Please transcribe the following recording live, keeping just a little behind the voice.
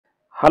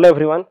Hello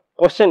everyone,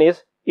 question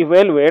is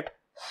evaluate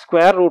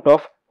square root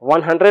of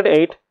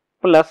 108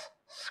 plus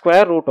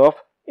square root of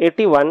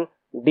 81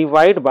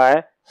 divided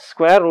by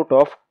square root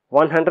of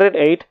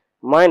 108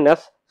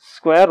 minus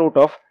square root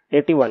of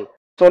 81.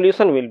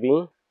 Solution will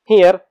be,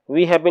 here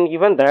we have been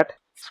given that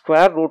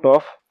square root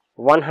of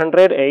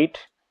 108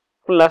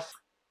 plus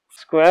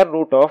square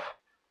root of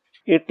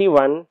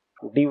 81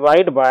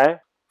 divided by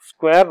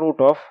square root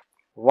of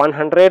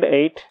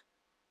 108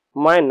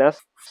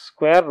 minus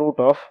square root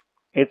of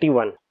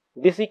 81.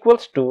 This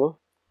equals to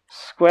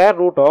square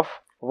root of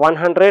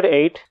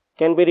 108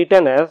 can be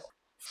written as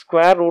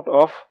square root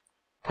of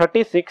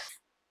 36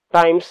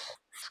 times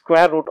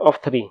square root of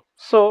 3.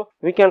 So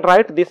we can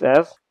write this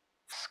as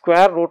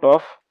square root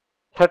of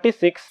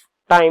 36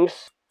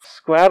 times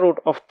square root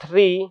of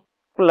 3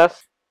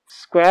 plus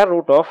square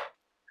root of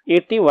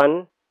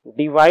 81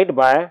 divided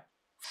by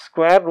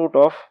square root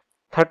of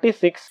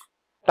 36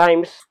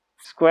 times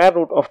square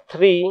root of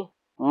 3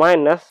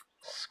 minus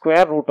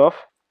square root of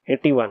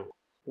 81.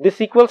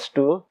 This equals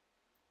to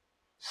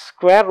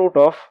square root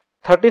of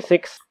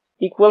 36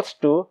 equals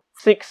to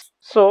 6.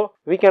 So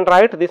we can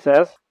write this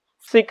as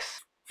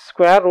 6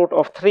 square root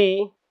of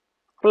 3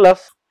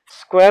 plus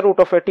square root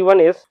of 81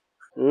 is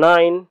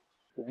 9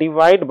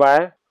 divided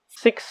by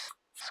 6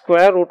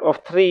 square root of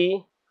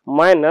 3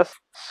 minus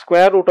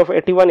square root of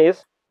 81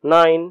 is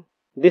 9.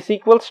 This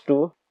equals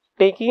to,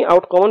 taking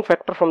out common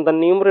factor from the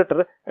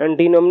numerator and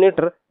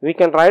denominator, we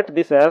can write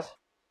this as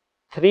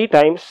 3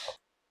 times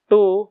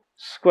 2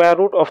 square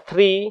root of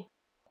 3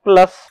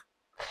 plus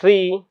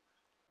 3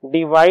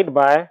 divided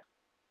by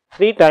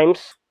 3 times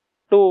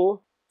 2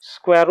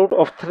 square root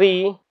of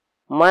 3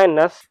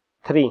 minus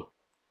 3.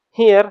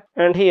 Here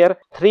and here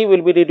 3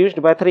 will be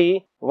reduced by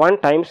 3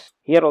 1 times,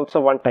 here also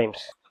 1 times.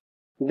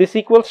 This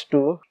equals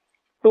to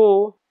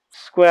 2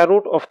 square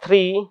root of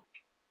 3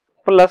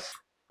 plus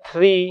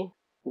 3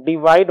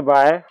 divided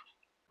by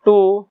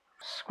 2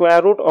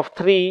 square root of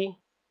 3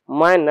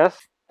 minus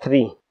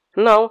 3.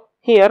 Now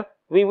here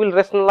we will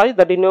rationalize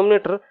the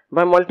denominator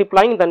by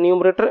multiplying the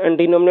numerator and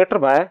denominator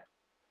by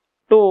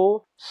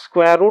 2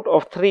 square root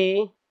of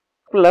 3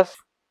 plus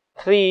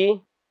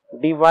 3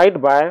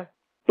 divided by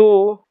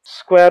 2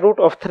 square root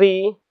of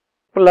 3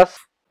 plus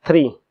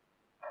 3.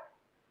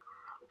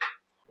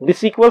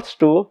 This equals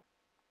to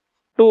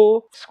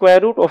 2 square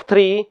root of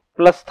 3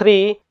 plus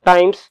 3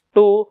 times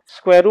 2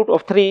 square root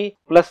of 3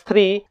 plus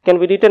 3 can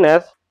be written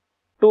as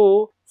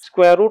 2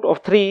 square root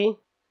of 3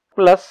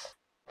 plus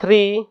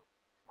 3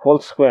 whole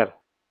square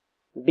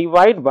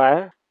divided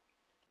by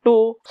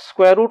 2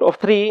 square root of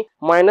 3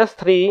 minus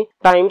 3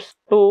 times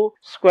 2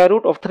 square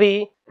root of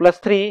 3 plus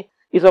 3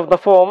 is of the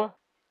form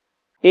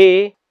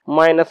a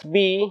minus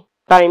b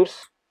times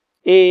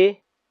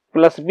a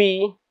plus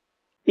b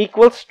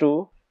equals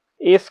to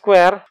a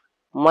square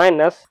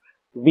minus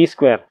b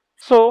square.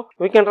 So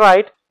we can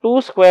write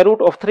 2 square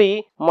root of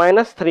 3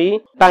 minus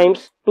 3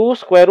 times 2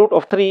 square root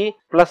of 3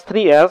 plus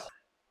 3 as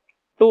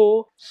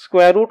 2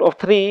 square root of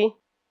 3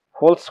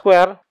 whole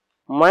square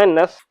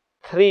minus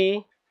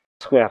 3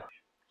 square.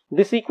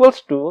 This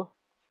equals to,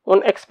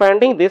 on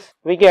expanding this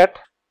we get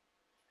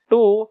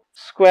 2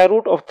 square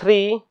root of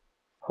 3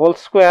 whole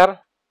square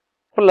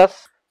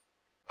plus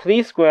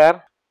 3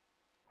 square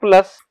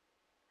plus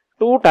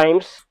 2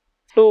 times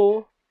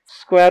 2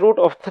 square root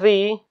of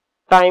 3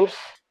 times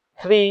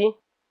 3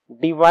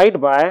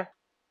 divided by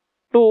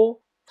 2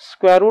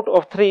 square root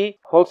of 3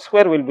 whole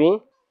square will be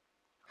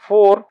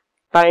 4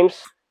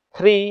 times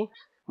 3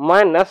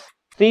 minus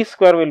 3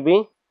 square will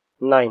be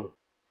 9.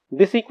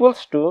 This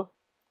equals to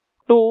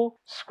 2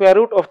 square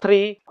root of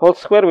 3 whole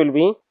square will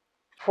be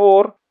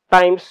 4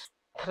 times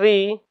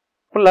 3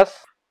 plus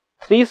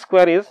 3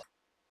 square is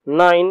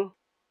 9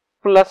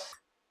 plus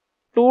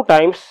 2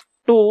 times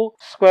 2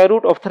 square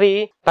root of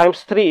 3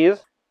 times 3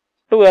 is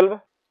 12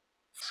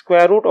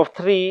 square root of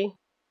 3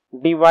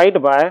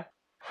 divided by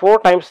 4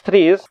 times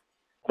 3 is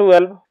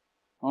 12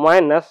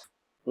 minus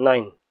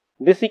 9.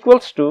 This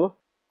equals to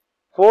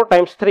 4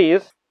 times 3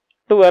 is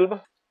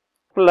 12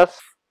 plus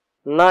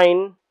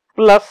 9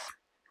 plus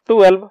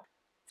 12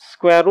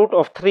 square root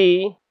of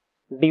 3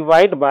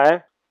 divided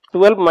by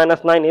 12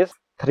 minus 9 is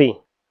 3.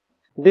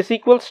 This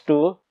equals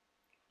to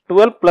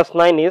 12 plus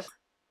 9 is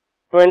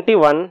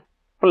 21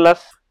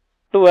 plus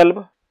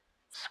 12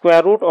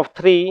 square root of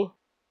 3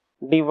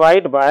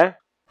 divided by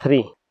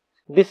 3.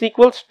 This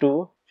equals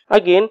to,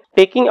 again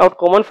taking out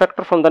common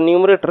factor from the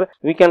numerator,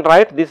 we can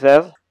write this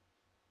as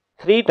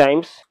 3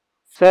 times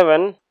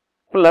 7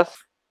 plus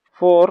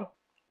 4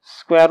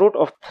 square root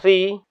of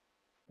 3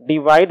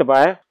 divided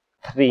by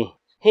 3.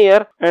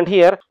 Here and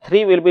here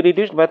 3 will be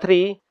reduced by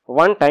 3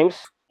 1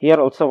 times, here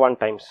also 1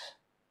 times.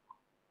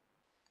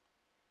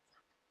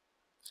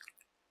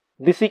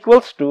 This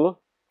equals to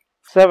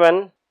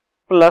 7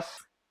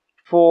 plus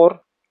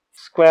 4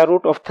 square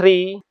root of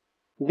 3.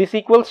 This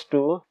equals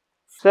to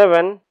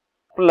 7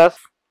 plus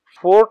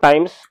 4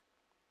 times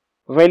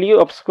value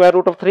of square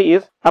root of 3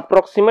 is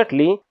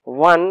approximately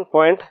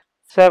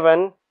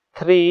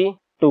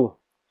 1.732.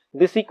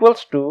 This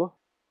equals to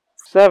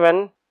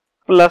 7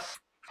 plus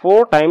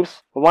 4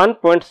 times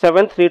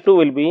 1.732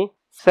 will be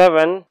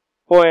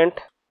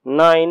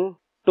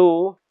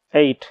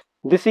 7.928.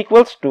 This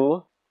equals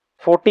to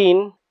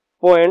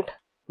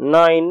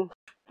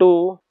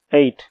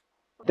 14.928.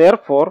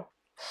 Therefore,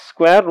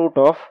 square root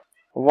of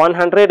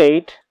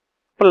 108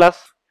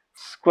 plus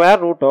square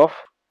root of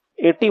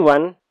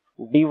 81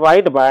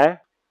 divided by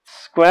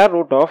square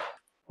root of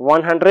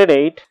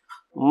 108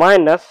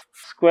 minus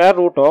square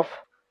root of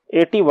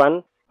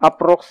 81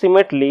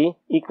 approximately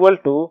equal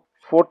to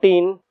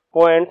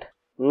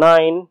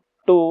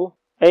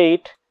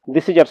 14.928.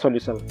 This is your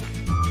solution.